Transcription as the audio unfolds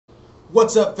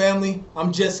What's up, family?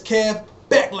 I'm just Kev,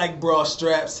 back like bra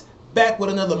straps, back with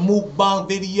another mukbang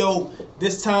video.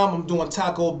 This time I'm doing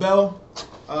Taco Bell.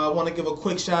 I want to give a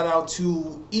quick shout out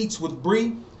to Eats with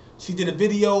Bree. She did a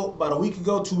video about a week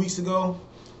ago, 2 weeks ago.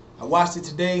 I watched it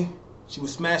today. She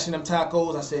was smashing them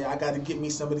tacos. I said, I got to get me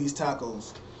some of these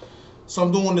tacos. So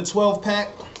I'm doing the 12 pack,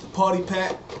 the party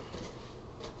pack,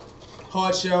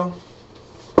 hard shell.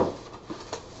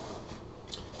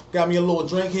 Got me a little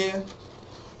drink here.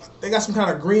 They got some kind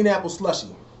of green apple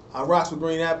slushy. I rocks with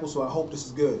green apple, so I hope this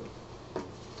is good.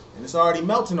 And it's already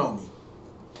melting on me.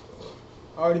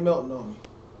 Already melting on me.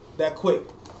 That quick.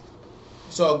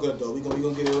 It's all good though. We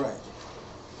gonna get it right.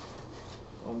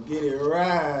 Gonna get it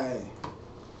right.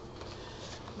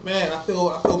 Man, I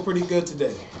feel pretty good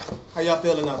today. How y'all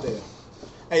feeling out there?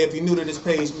 Hey, if you're new to this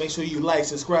page, make sure you like,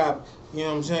 subscribe. You know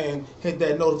what I'm saying? Hit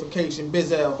that notification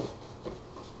bizzle.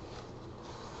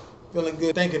 Feeling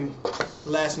good thinking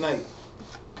last night.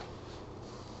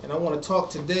 And I want to talk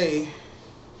today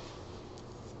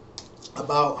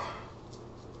about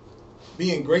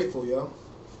being grateful, yo.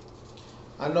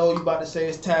 I know you about to say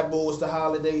it's taboo, it's the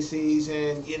holiday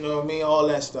season, you know what I mean, all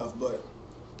that stuff, but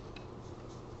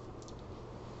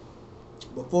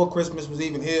before Christmas was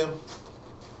even here,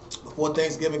 before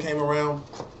Thanksgiving came around,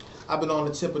 I've been on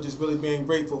the tip of just really being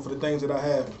grateful for the things that I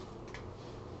have.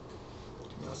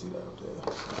 Y'all see that up there?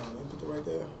 Let me put it right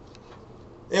there.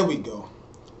 There we go.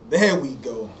 There we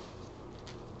go.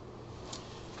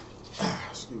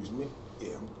 Excuse me.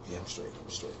 Yeah, I'm straight. I'm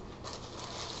straight.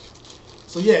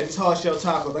 So yeah, these hard shell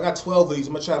tacos. I got 12 of these.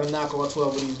 I'm gonna try to knock all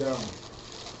 12 of these down.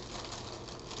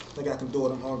 I think I can do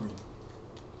it. I'm hungry.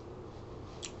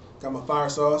 Got my fire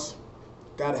sauce.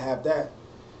 Gotta have that.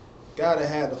 Gotta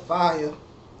have the fire.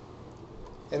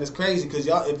 And it's crazy because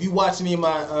y'all, if you watch any of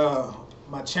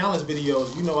my challenge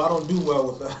videos, you know I don't do well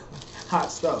with the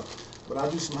hot stuff. But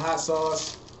I'll do some hot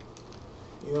sauce.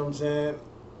 You know what I'm saying?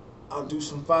 I'll do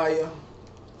some fire.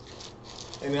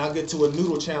 And then I'll get to a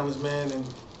noodle challenge, man, and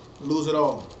lose it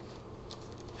all.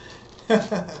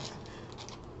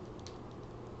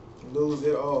 Lose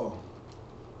it all.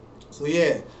 So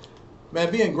yeah,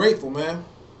 man, being grateful, man.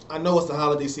 I know it's the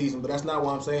holiday season, but that's not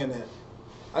why I'm saying that.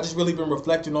 I just really been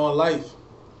reflecting on life.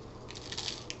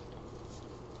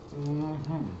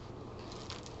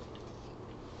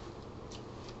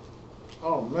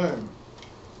 Oh man,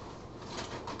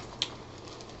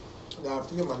 I gotta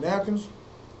forget my napkins.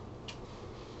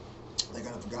 I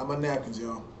gotta forgot my napkins,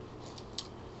 y'all.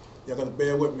 Y'all gotta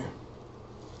bear with me.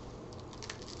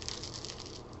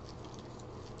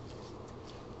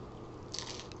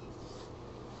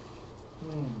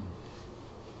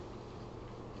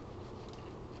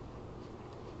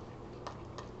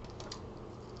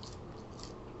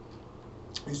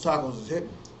 These tacos is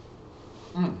hitting.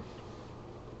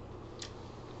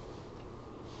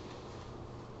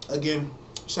 Again,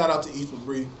 shout out to Eats with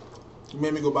Bree. You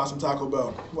made me go buy some Taco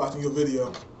Bell watching your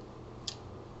video.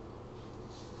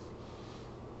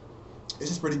 This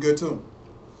is pretty good too.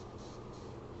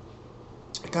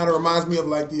 It kind of reminds me of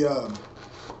like the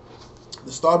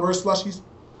Starburst slushies.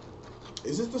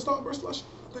 Is this the Starburst slushie?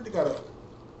 I think they got a...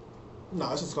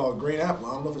 No, it's just called Green Apple.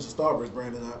 I don't know if it's a Starburst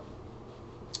brand or not.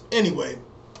 Anyway.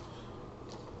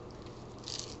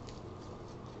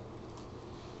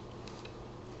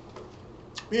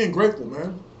 Being grateful,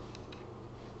 man.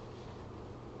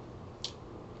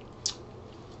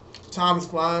 Time is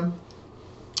flying.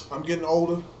 I'm getting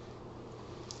older.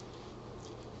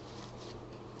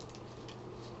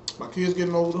 My kids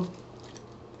getting older.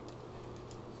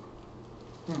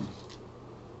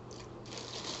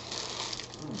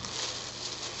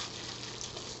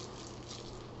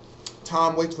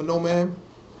 Time waits for no man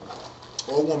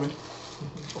or woman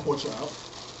or child.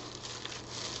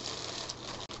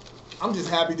 I'm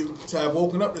just happy to have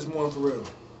woken up this morning for real.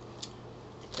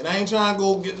 And I ain't trying to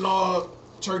go getting all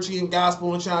churchy and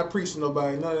gospel and trying to preach to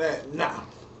nobody. None of that. Nah.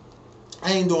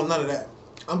 I ain't doing none of that.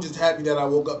 I'm just happy that I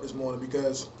woke up this morning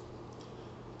because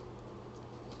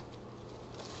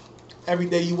every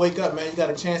day you wake up, man, you got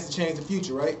a chance to change the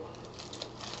future, right?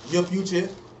 Your future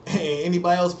and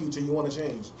anybody else's future you want to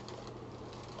change.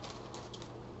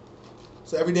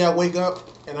 So every day I wake up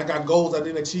and I got goals I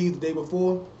didn't achieve the day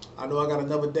before, I know I got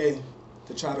another day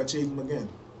to try to achieve them again.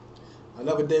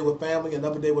 Another day with family,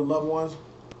 another day with loved ones.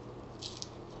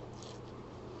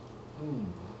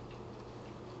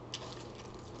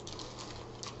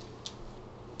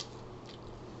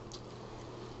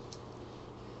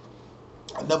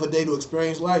 Another day to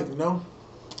experience life, you know?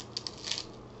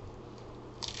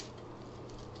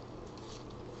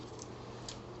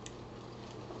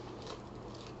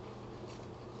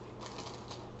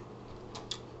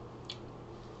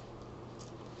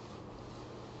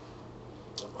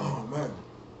 man.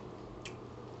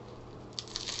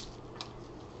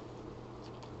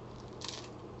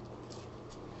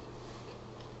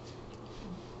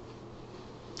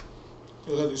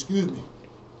 Excuse me.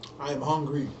 I am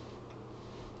hungry.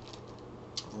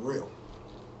 For real.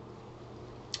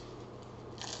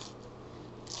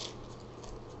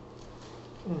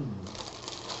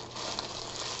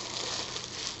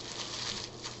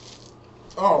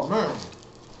 Oh man.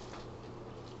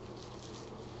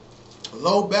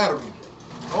 Low battery.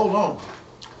 Hold on.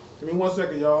 Give me 1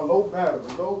 second, y'all. Low battery.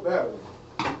 Low battery.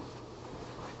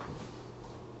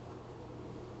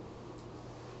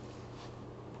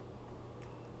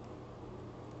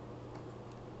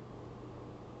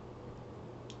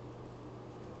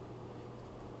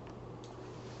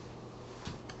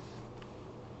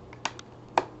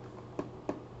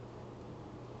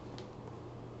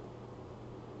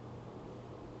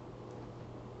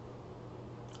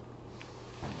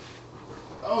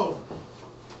 Oh,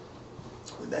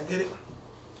 did that get it?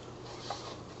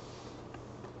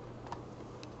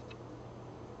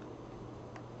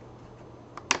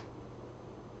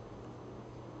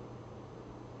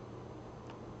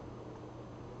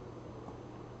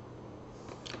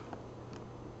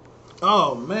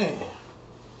 Oh man.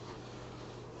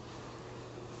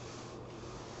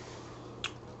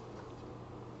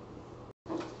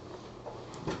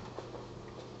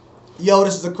 Yo,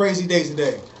 this is a crazy day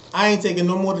today. I ain't taking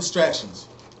no more distractions.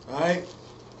 Alright?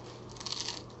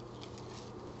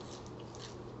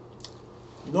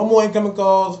 No more incoming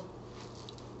calls.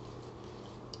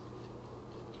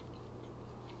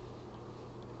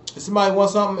 If somebody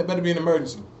wants something, it better be an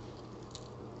emergency.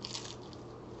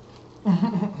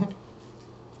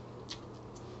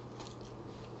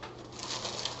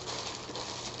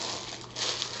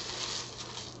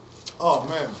 Oh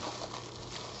man.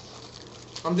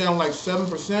 I'm down like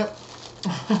 7%.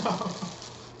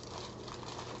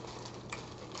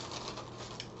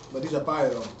 But these are fire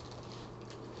though.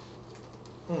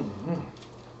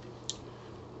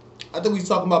 I think we was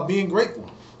talking about being grateful.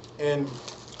 And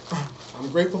I'm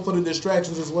grateful for the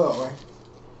distractions as well, right?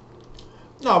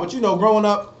 No, but you know, growing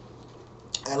up,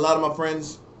 I had a lot of my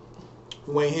friends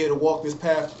who ain't here to walk this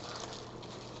path,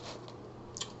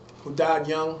 who died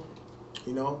young,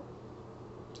 you know.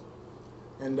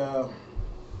 And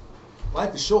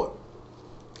life is short.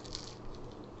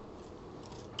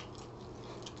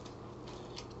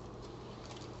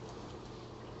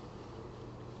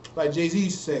 Like Jay-Z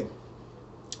used to say,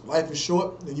 life is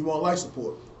short and you want life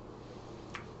support.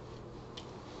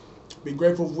 Be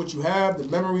grateful for what you have, the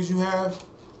memories you have.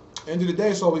 End of the day,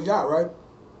 it's all we got, right?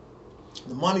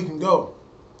 The money can go.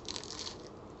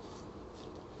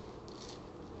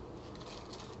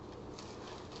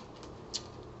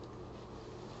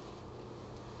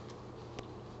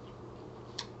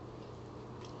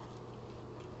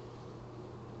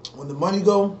 When the money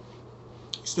go,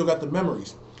 you still got the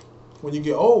memories. When you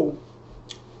get old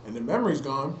and the memory's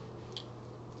gone,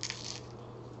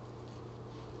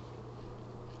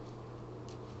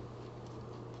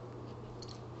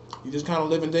 you just kind of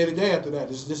living day to day after that.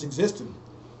 It's just existing.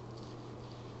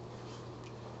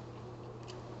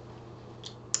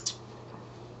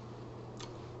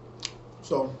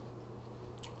 So,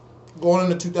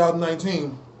 going into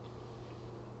 2019,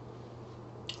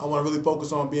 I want to really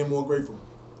focus on being more grateful.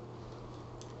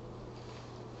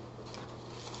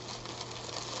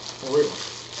 For real.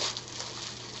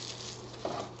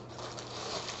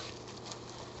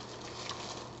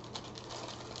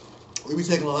 We be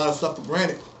taking a lot of stuff for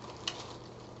granted.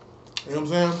 You know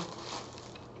what I'm saying?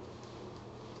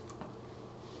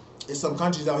 There's some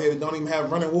countries out here that don't even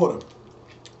have running water.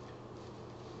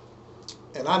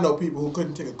 And I know people who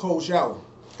couldn't take a cold shower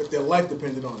if their life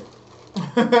depended on it.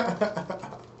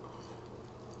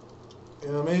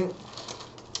 You know what I mean?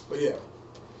 But yeah,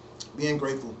 being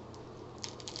grateful.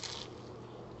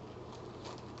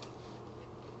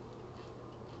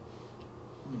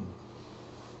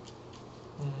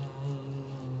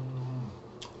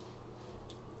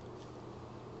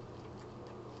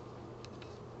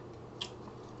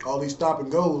 All these stop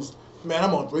and goes. Man,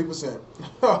 I'm on 3%.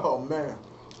 Oh man.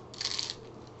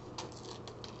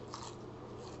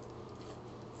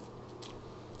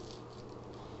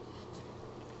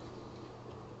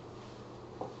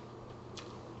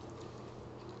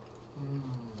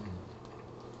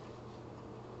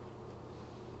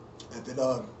 If it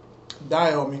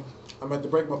die on me, I'm about to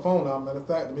break my phone out. Matter of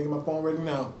fact, I'm making my phone ready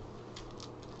now.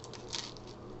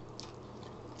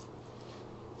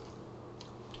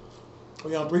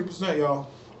 We on 3%,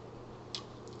 y'all.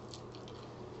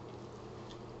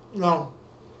 You know,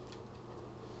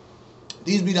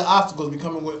 these be the obstacles we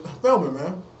coming with filming,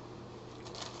 man.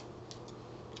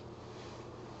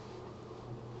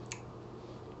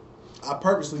 I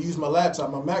purposely used my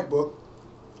laptop, my MacBook,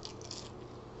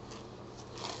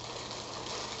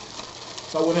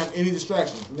 so I wouldn't have any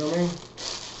distraction. You know what I mean?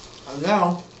 And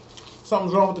now,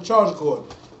 something's wrong with the charger cord.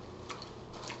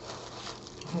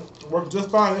 It worked just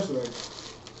fine yesterday.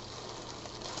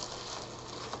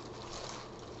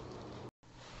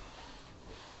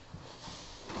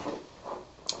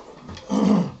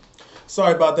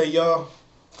 Sorry about that, y'all.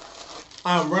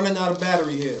 I am running out of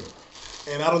battery here,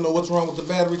 and I don't know what's wrong with the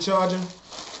battery charging.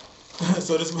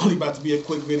 So this is really about to be a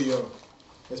quick video,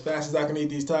 as fast as I can eat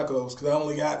these tacos, because I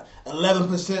only got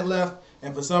 11% left,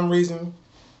 and for some reason,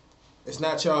 it's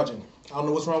not charging. I don't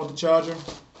know what's wrong with the charger.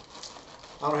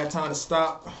 I don't have time to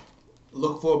stop,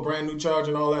 look for a brand new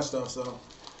charger and all that stuff. So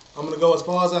I'm gonna go as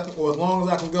far as I can, or as long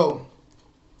as I can go,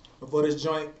 before this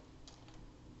joint,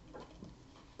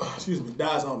 excuse me,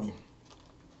 dies on me.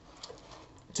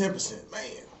 10%, man.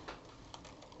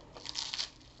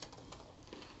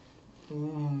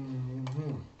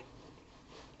 Mm-hmm.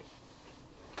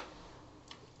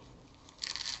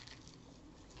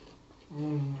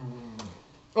 Mm.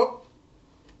 Oh,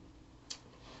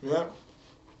 yeah.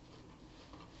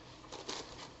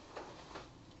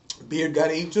 Beard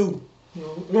gotta eat too.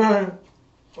 Mm-hmm.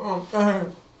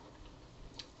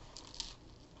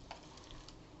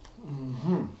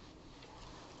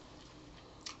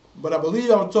 But I believe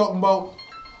I was talking about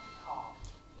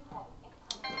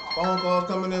phone calls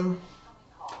coming in.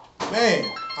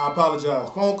 Man, I apologize.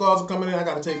 Phone calls are coming in. I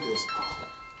gotta take this.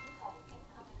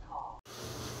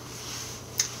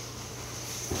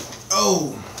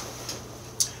 Oh,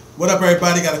 what up,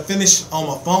 everybody? Gotta finish on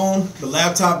my phone. The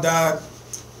laptop died.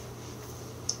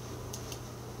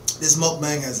 This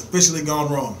mukbang has officially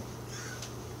gone wrong.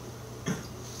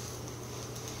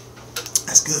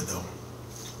 That's good though.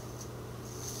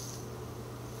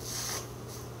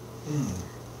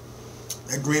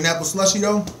 That green apple slushy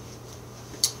though,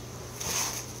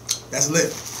 that's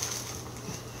lit.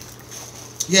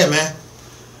 Yeah, man.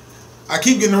 I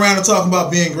keep getting around to talking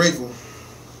about being grateful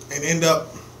and end up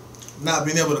not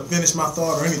being able to finish my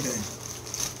thought or anything.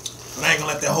 But I ain't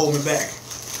gonna let that hold me back.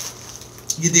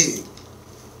 You dig?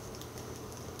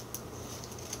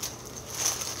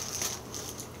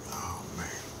 Oh, man.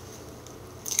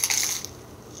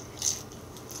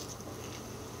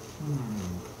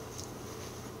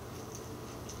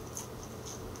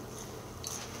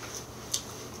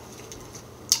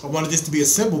 I wanted this to be a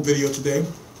simple video today.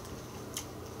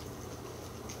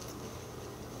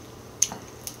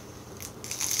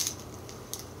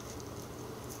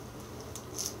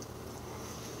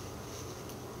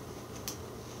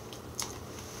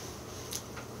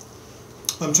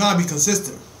 I'm trying to be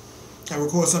consistent and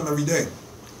record something every day.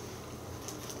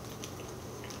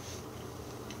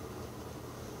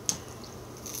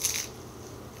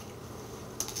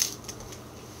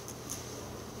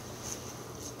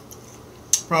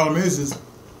 Problem is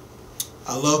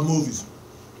I love movies.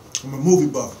 I'm a movie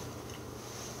buff.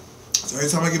 So every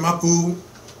time I get my food,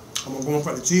 I'm gonna go in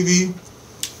front of the TV,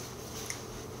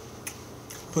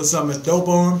 put something that's dope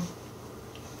on,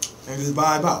 and just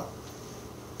vibe out.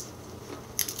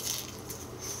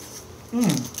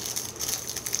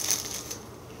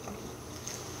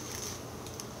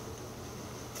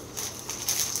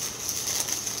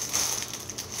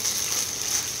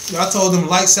 I told them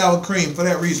light sour cream for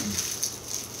that reason.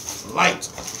 Light.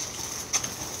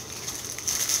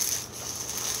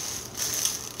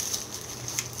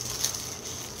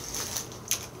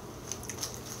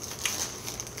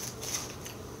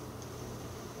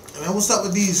 Man, what's up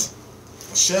with these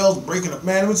shells breaking up?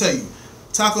 Man, let me tell you,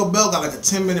 Taco Bell got like a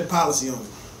 10-minute policy on it.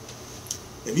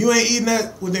 If you ain't eating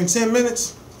that within 10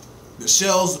 minutes, the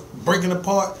shells breaking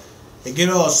apart and get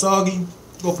all soggy,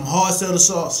 go from hard shell to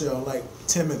soft shell like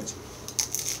 10 minutes.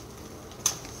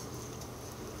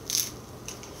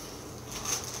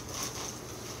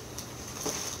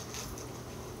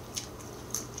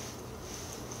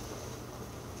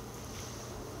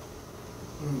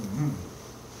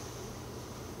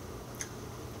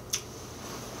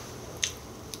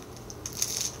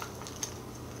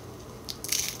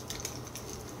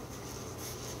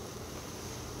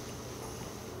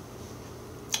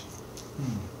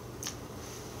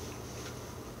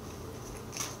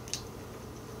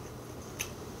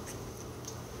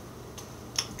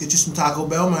 Get you some Taco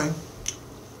Bell, man.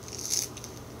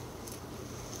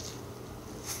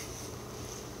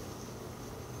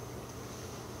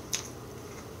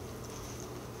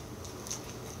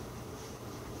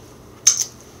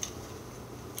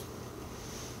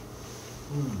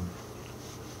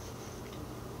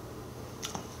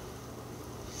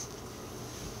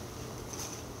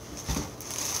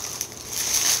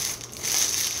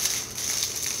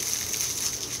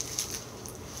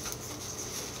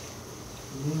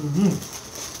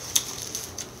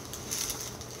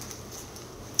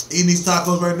 Eating these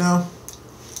tacos right now,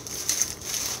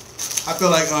 I feel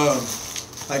like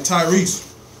Tyrese.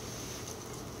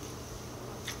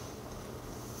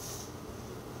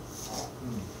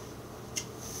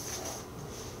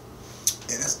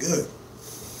 Yeah, that's good.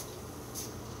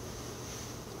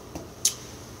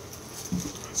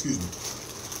 Excuse me.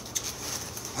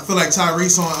 I feel like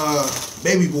Tyrese on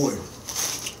Baby Boy.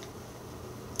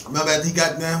 Remember that he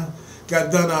got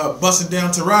done busting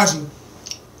down Taraji.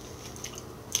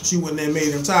 She went there and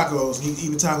made them tacos. He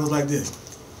eating tacos like this.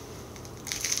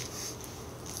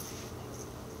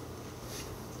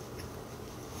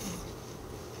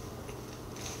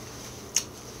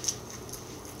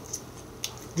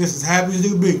 Just as happy as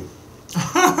you be.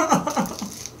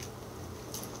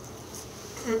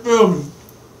 You feel me?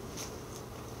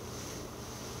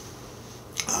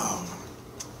 Oh.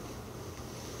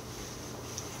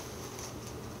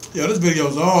 Yo, this video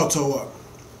is all tore up.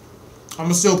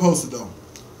 I'ma still post it though.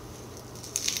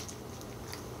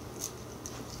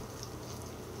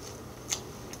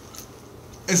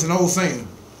 It's an old saying.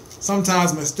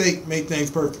 Sometimes mistake make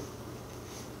things perfect.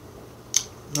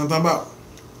 You know what I'm talking about?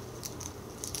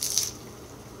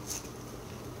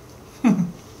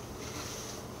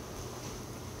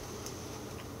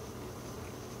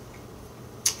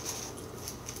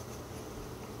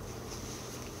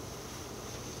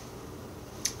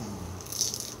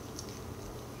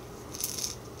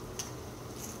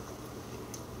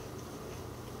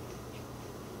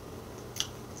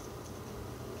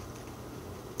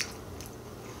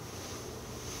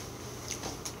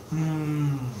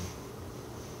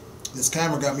 This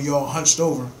camera got me all hunched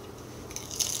over.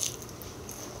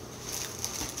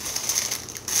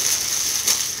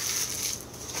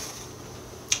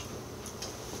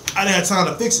 I didn't have time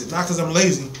to fix it, not because I'm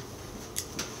lazy.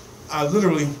 I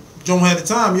literally don't have the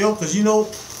time, yo, because you know,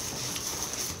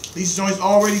 these joints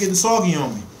already getting soggy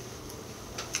on me.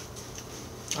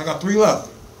 I got 3 left.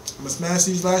 I'm going to smash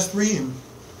these last 3 and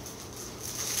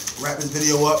wrap this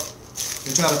video up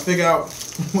and try to figure out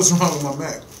what's wrong with my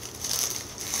Mac.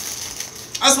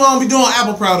 That's why I don't be doing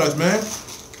Apple products, man.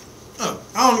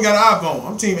 I only got an iPhone.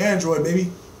 I'm team Android,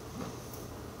 baby.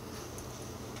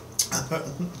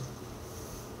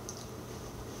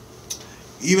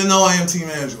 Even though I am team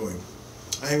Android,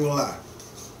 I ain't gonna lie.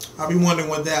 I be wondering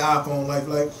what that iPhone life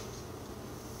like.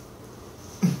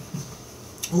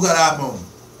 Who got an iPhone?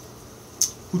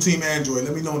 Who team Android?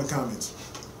 Let me know in the comments.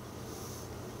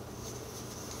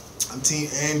 I'm team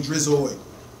Android.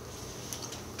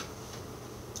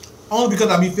 Only because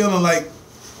I be feeling like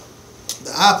the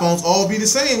iPhones all be the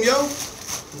same, yo. I'm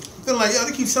feeling like, yo,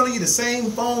 they keep selling you the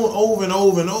same phone over and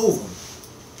over and over.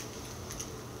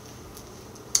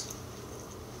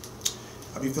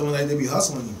 I be feeling like they be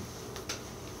hustling you.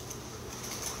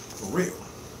 For real.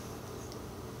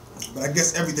 But I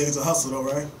guess everything is a hustle though,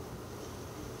 right?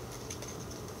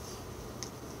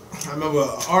 I remember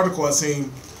an article I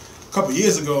seen a couple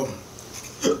years ago.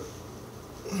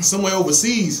 Somewhere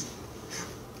overseas.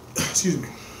 Excuse me.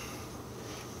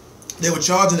 They were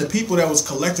charging the people that was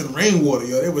collecting rainwater,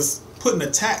 yo. They was putting a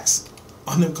tax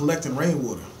on them collecting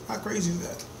rainwater. How crazy is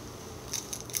that?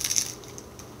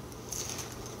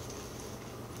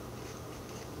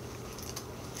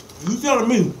 You telling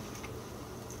me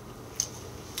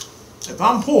if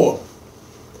I'm poor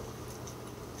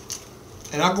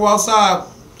and I go outside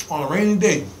on a rainy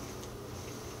day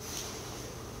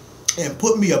and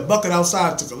put me a bucket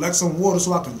outside to collect some water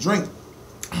so I can drink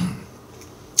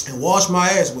and wash my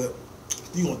ass with,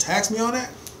 you gonna tax me on that?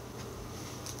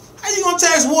 How you gonna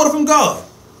tax water from God?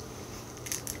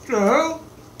 What the hell?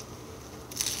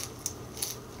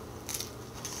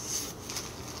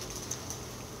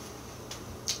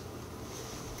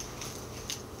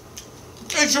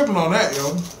 I ain't tripping on that,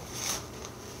 yo.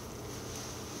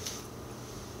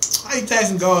 How you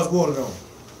taxing God's water though?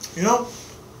 You know?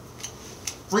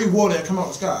 Free water that come out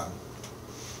the sky.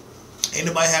 Ain't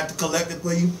nobody have to collect it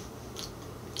for you.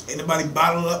 Ain't nobody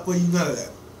bottle it up for you. None of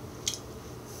that.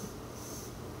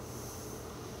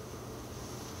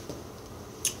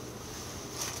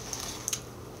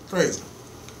 Crazy.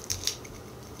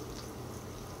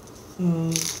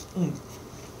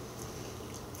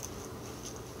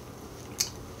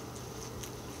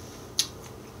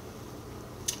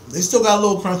 They still got a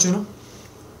little crunch in them.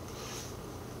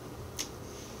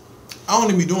 I don't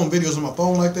even be doing videos on my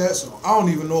phone like that, so I don't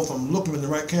even know if I'm looking in the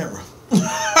right camera.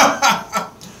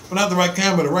 But not the right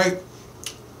camera, the right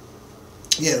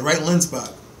lens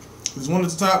spot. There's one at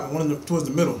the top and one towards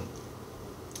the middle.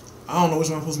 I don't know which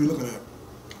one I'm supposed to be looking at.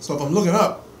 So if I'm looking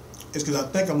up, it's because I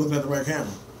think I'm looking at the right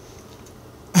camera.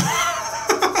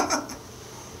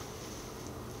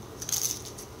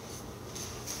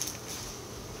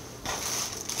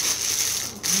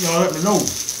 Y'all let me know.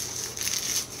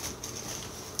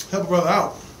 Help a brother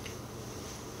out.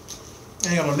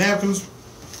 Ain't got no napkins.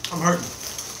 I'm hurting.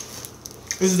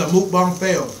 This is a mukbang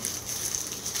fail.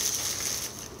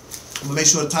 I'm gonna make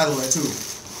sure the title of that too.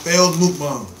 Failed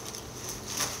mukbang.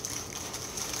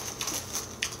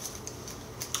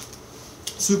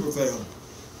 Super fail.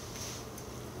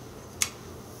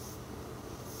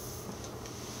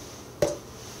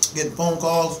 Getting phone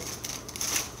calls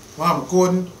while I'm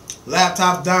recording.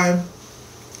 Laptop dying.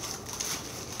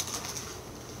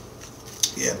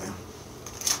 Yeah, man.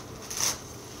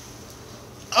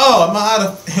 Oh,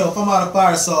 if I'm out of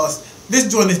fire sauce,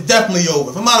 this joint is definitely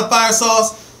over. If I'm out of fire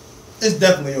sauce, it's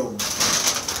definitely over.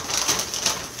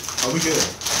 Are we good?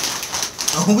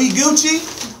 Are we Gucci?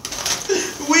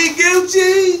 We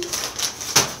Gucci?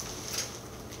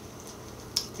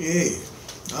 Yeah,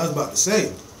 I was about to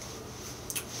say.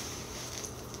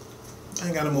 I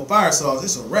ain't got no more fire sauce.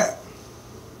 It's a wrap.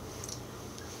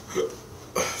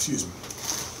 Excuse me.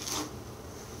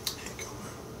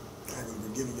 I ain't gonna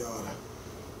be giving y'all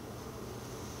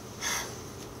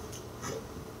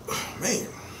the... Man.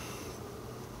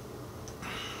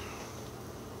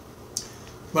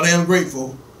 But I am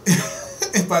grateful.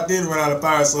 If I did run out of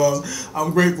fire sauce,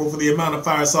 I'm grateful for the amount of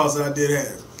fire sauce that I did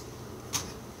have.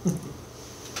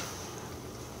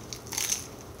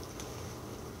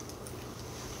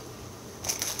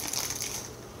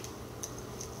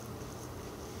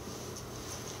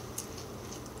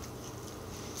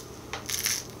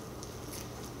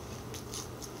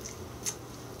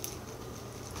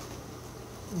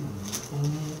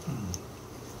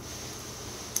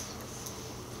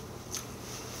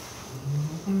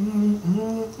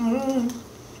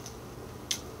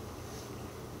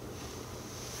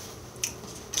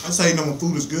 That's how you know when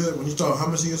food is good, when you start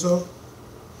humming to yourself.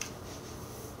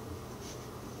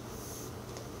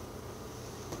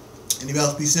 Anybody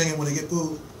else be singing when they get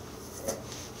food?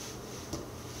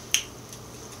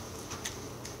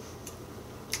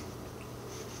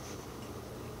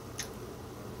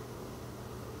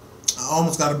 I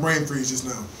almost got a brain freeze just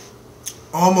now.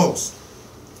 Almost.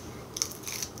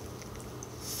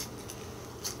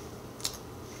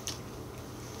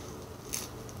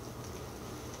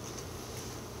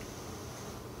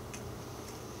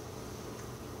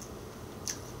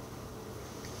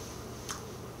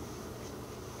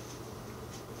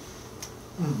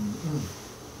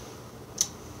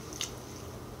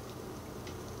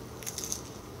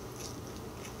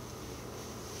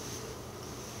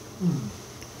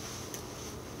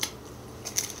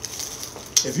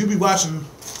 If you be watching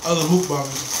other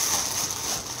mukbangs,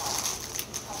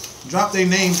 drop their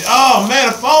names. Oh man,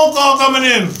 a phone call coming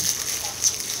in.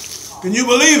 Can you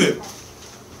believe it?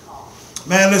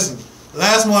 Man, listen.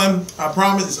 Last one, I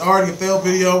promise, it's already a failed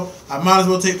video. I might as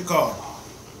well take the call.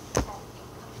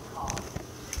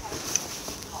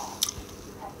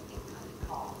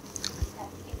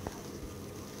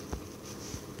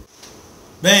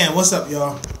 Man, what's up,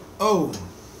 y'all? Oh.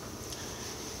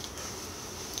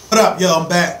 What up, y'all? I'm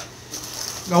back.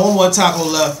 Got one more taco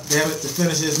left, damn it, to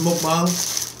finish this mukbang.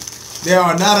 There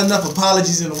are not enough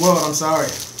apologies in the world, I'm sorry.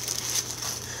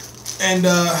 And,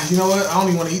 you know what? I don't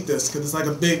even want to eat this, because it's like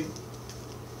a big...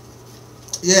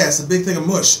 Yeah, it's a big thing of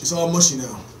mush. It's all mushy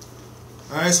now.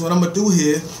 Alright, so what I'm going to do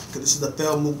here, because this is a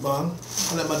failed mukbang,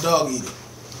 I'll let my dog eat it.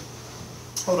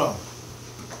 Hold on.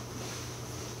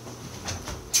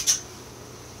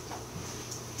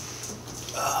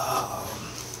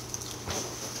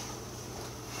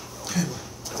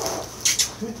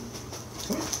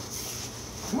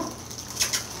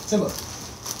 Simba.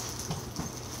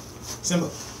 Simba.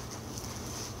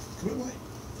 Come here, boy.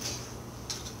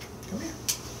 Come here.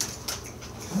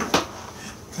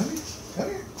 Come here. Come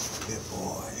here. Good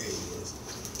boy. There he is.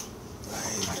 There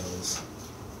he goes.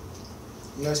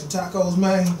 You got some tacos,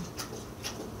 man?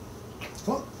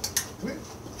 Come on. Come here.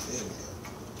 There we go.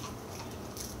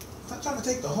 I'm trying to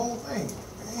take the whole thing.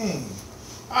 Dang.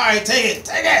 Alright, take it.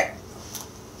 Take it.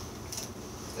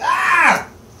 Ah!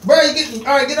 Bruh, you getting...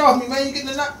 Alright, get off me, man. You getting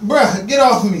the nut... Bruh, get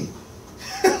off me.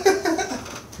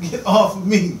 Get off of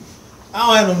me. I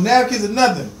don't have no napkins or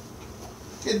nothing.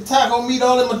 Get the taco meat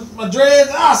all in my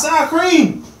dreads. Ah, sour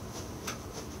cream.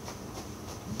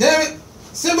 Damn it.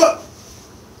 Simba.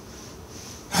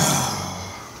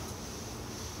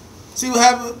 See what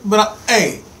happened? But,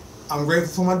 hey, I'm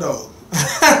grateful for my dog.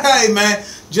 Hey, man.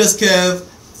 Just Kev.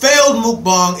 Failed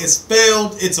mukbang. It's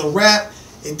failed. It's a wrap.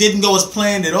 It didn't go as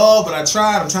planned at all, but I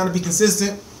tried. I'm trying to be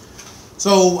consistent.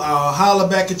 So I'll holler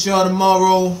back at y'all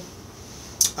tomorrow.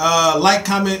 Like,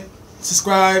 comment,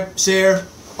 subscribe, share,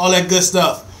 all that good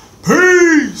stuff.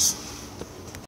 Peace!